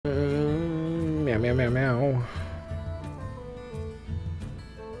Meow, meow, meow, meow.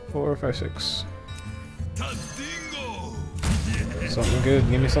 4, 5, 6. Something good.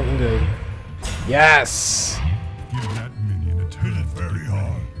 Give me something good. Yes! Give that minion a turn very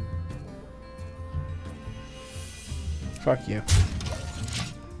hard. Fuck you.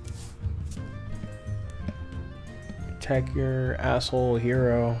 Attack your asshole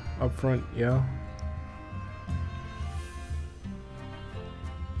hero up front, yo.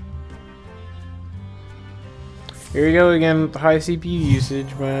 Here we go again with the high CPU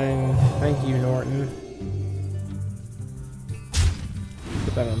usage, man. Thank you, Norton.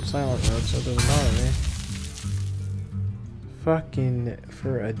 Put that on silent mode so it doesn't bother me. Fucking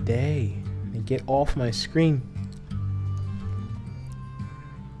for a day. And get off my screen.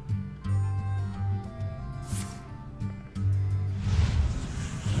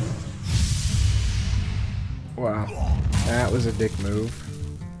 Wow. That was a dick move.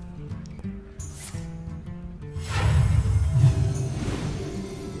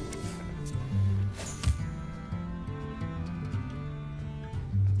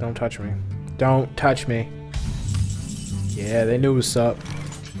 Don't touch me. Don't touch me. Yeah, they knew what's up.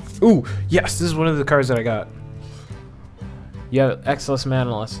 Ooh, yes, this is one of the cards that I got. Yeah, Exilus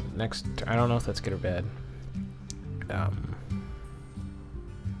Manalus. Next, I don't know if that's good or bad.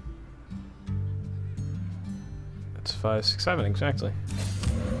 That's 5, 6, 7 exactly.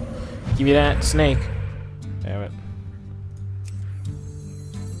 Give me that snake. Damn it.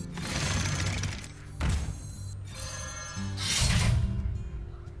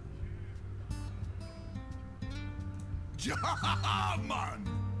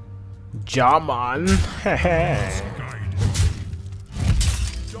 Jaman.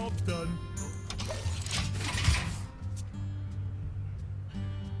 Job done.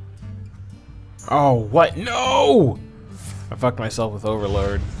 Oh, what? No! I fucked myself with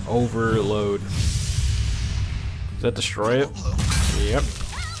overload. Overload. Does that destroy it? Yep.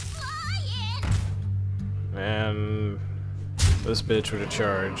 And this bitch with a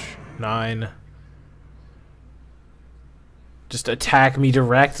charge. 9. Just attack me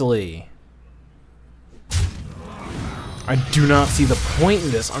directly. I do not see the point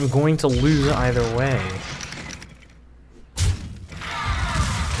in this. I'm going to lose either way.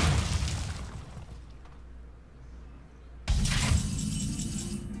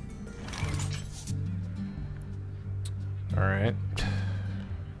 Alright.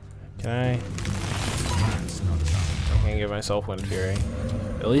 Can I give myself Wind Fury.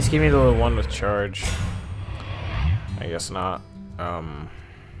 At least give me the one with charge. I guess not.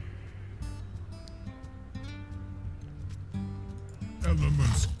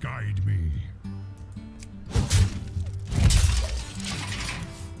 Elements guide me.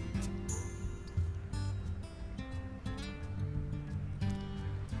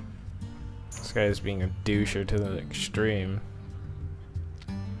 This guy is being a doucher to the extreme.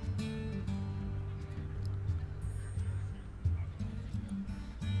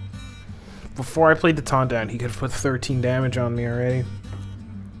 Before I played the taunt down, he could have put 13 damage on me already.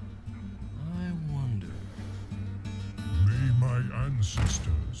 I wonder. May my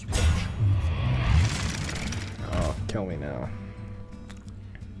ancestors watch over. Oh, kill me now.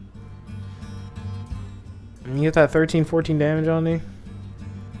 And you get that 13, 14 damage on me? And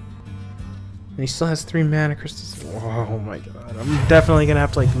he still has 3 mana crystals. Oh my god. I'm definitely gonna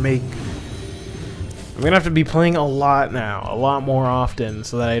have to like make... I'm gonna have to be playing a lot now, a lot more often,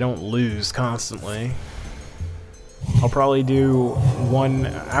 so that I don't lose constantly. I'll probably do one,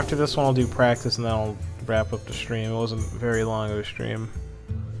 after this one I'll do practice and then I'll wrap up the stream. It wasn't very long of a stream.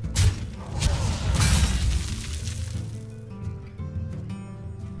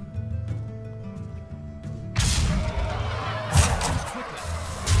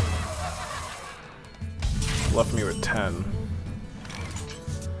 Left me with 10.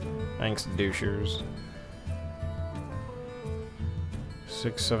 Thanks, douchers.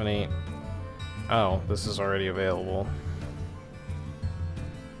 6, 7, 8. Oh, this is already available.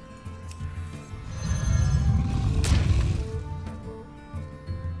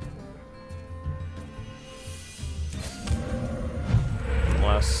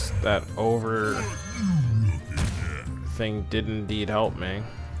 Unless that over thing did indeed help me.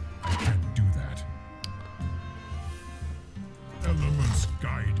 I can't do that. Elements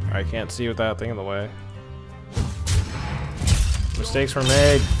guide me. I can't see with that thing in the way. Mistakes were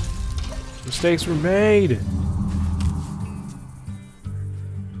made. Mistakes were made.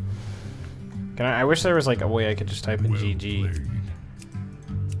 Can I wish there was like a way I could just type in Well GG. played.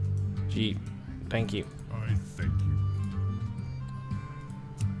 G. Thank you. I thank you.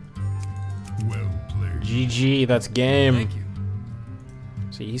 Well played. GG, that's game. Thank you.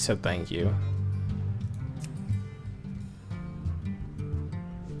 See, he said thank you.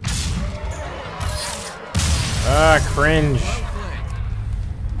 Ah, cringe.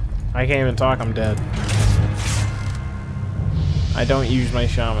 I can't even talk, I'm dead. I don't use my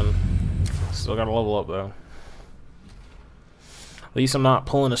shaman. Still gotta level up though. At least I'm not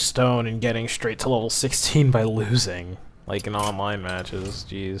pulling a stone and getting straight to level 16 by losing. Like in online matches,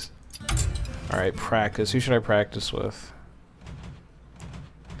 jeez. Alright, practice. Who should I practice with?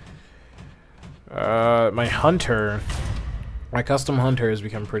 My hunter. My custom hunter has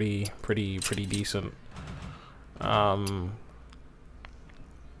become pretty decent.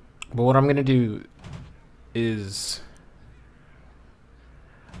 But what I'm gonna do is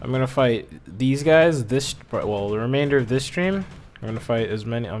I'm gonna fight these guys the remainder of this stream. I'm gonna fight as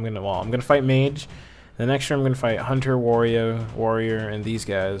many. I'm gonna fight mage. The next stream I'm gonna fight hunter, warrior, and these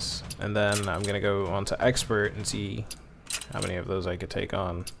guys, and then I'm gonna go on to expert and see how many of those I could take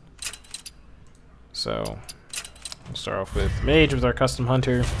on. So we'll start off with mage with our custom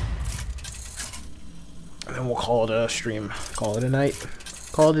hunter, and then we'll call it a stream. Call it a night.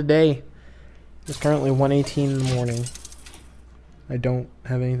 Call it a day. It's currently 1:18 in the morning. I don't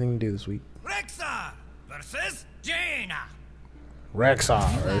have anything to do this week. Rexa versus Jaina. Rexa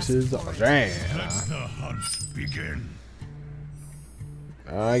versus Jaina. Let the hunt begin.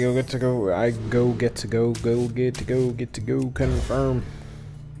 I get to go, confirm.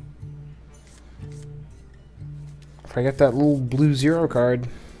 If I get that little blue 0 card,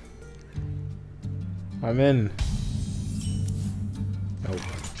 I'm in. Nope.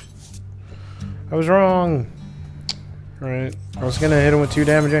 I was wrong. Alright. I was gonna hit him with 2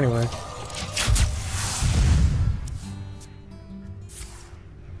 damage anyway.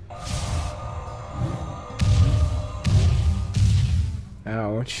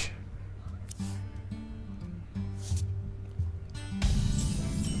 Ouch.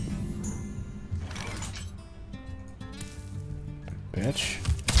 Bitch.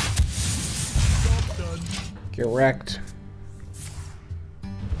 Get wrecked.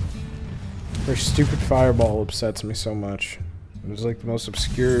 Her stupid fireball upsets me so much. It was like the most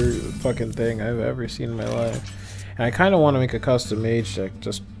obscure fucking thing I've ever seen in my life. And I kind of want to make a custom mage deck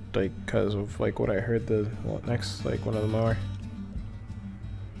just like because of like what I heard next like one of the MOAR.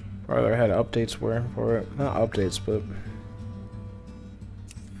 Or I had updates for it. Not updates, but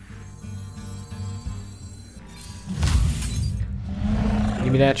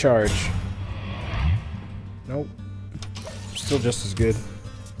give me that charge. Nope. Still just as good.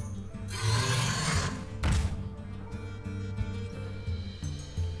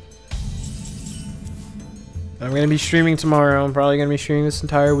 I'm gonna be streaming tomorrow. I'm probably gonna be streaming this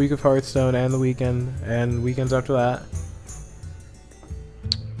entire week of Hearthstone and the weekend and weekends after that.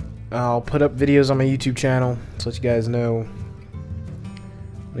 I'll put up videos on my YouTube channel to let you guys know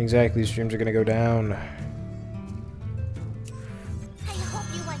when exactly these streams are gonna go down. I hope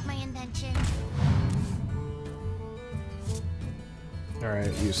you like my invention.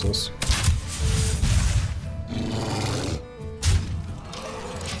 Alright, useless.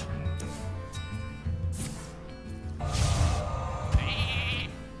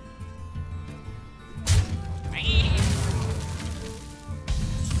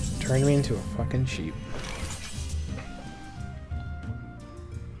 Turned me into a fucking sheep.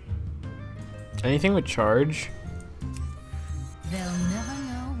 Anything with charge? They'll never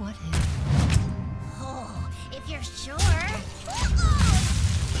know what hit. Oh, if you're sure.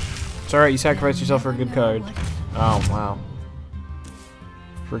 It's alright, you sacrificed yourself for a good card. Oh, wow.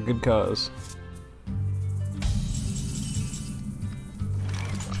 For a good cause.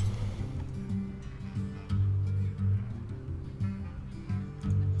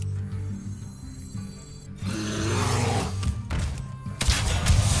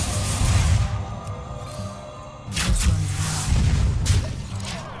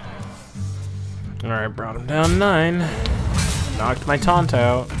 Alright, brought him down 9. Knocked my taunt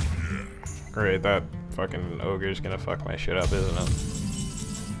out. Great, that fucking ogre's gonna fuck my shit up, isn't it?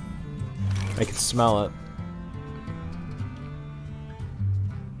 I can smell it.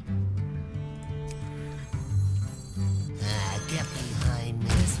 Get behind me.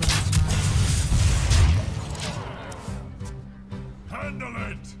 This one's mine. Handle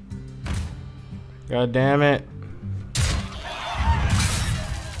it. God damn it.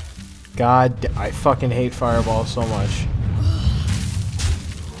 God, I fucking hate fireballs so much.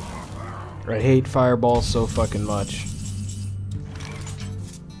 I hate fireballs so fucking much.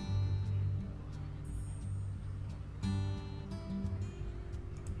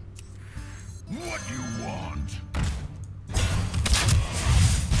 What you want?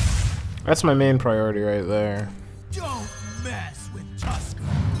 That's my main priority right there. Don't mess with Tusker.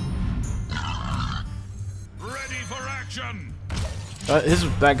 Ready for action.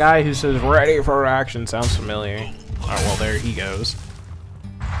 That guy who says ready for action sounds familiar. Alright, well there he goes.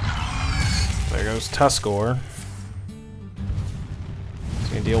 There goes Tuskor. He's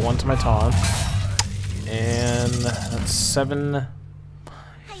gonna deal 1 to my taunt. And that's 7, I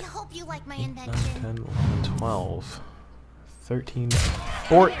hope you like my 9, invention. 10, 11, 12, 13,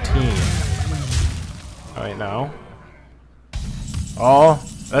 14. Alright, now. Oh,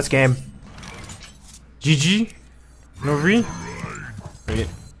 that's game. GG. No re? Wait.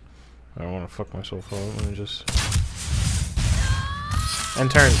 I don't want to fuck myself up. Let me just...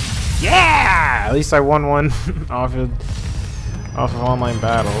 End turn. Yeah! At least I won one off of online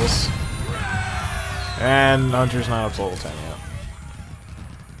battles. And Hunter's not up to level 10 yet.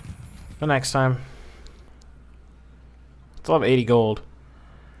 But next time. Still have 80 gold.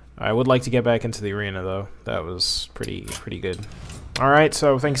 I would like to get back into the arena though. That was pretty good. Alright,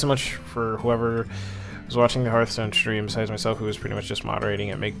 so thanks so much for whoever was watching the Hearthstone stream, besides myself, who was pretty much just moderating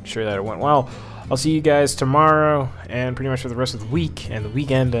it, making sure that it went well. I'll see you guys tomorrow, and pretty much for the rest of the week, and the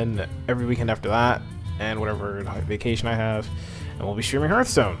weekend, and every weekend after that, and whatever vacation I have, and we'll be streaming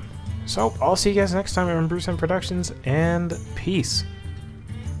Hearthstone. So, I'll see you guys next time. I'm Bruce M Productions, and peace.